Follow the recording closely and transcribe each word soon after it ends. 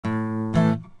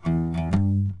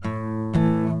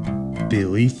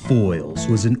Billy Foyles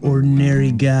was an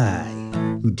ordinary guy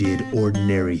who did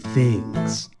ordinary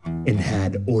things and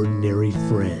had ordinary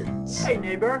friends. Hey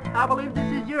neighbor, I believe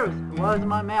this is yours. Where's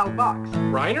my mailbox?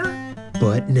 Reiner?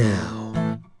 But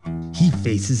now, he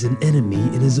faces an enemy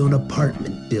in his own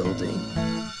apartment building.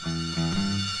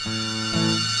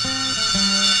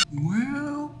 Well.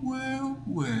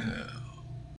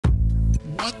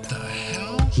 What the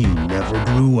hell? He never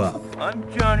grew up.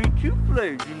 I'm Johnny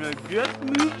Two-Flares, and I just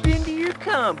moved into your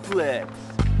complex.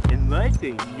 And life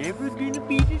ain't never gonna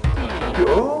be the same.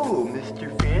 Oh,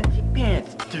 Mr. Fancy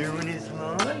Pants doing his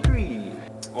laundry.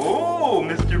 Oh,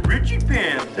 Mr. Richie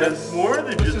Pants has more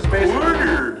than just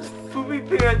orders. Poopy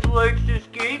Pants likes to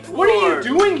skateboard. What are you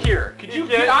doing here? Could you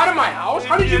get out of my house?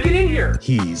 How did you get in here?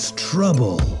 He's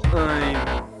trouble.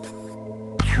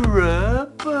 I'm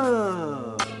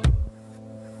trouble.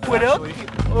 What else?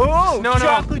 Oh, No.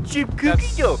 chocolate chip cookie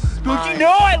dough. Don't you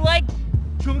know I like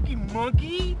Chunky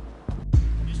Monkey?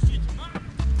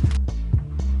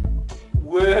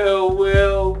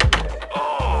 Well.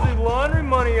 Oh, the laundry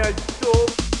money I stole.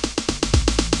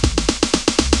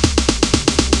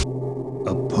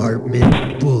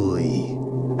 Apartment bully.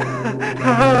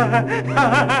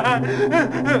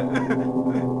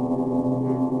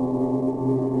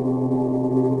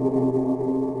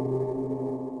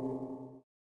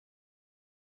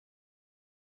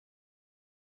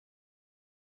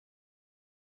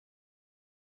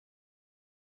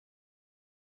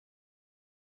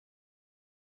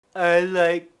 I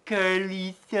like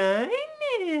Carly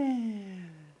Simon.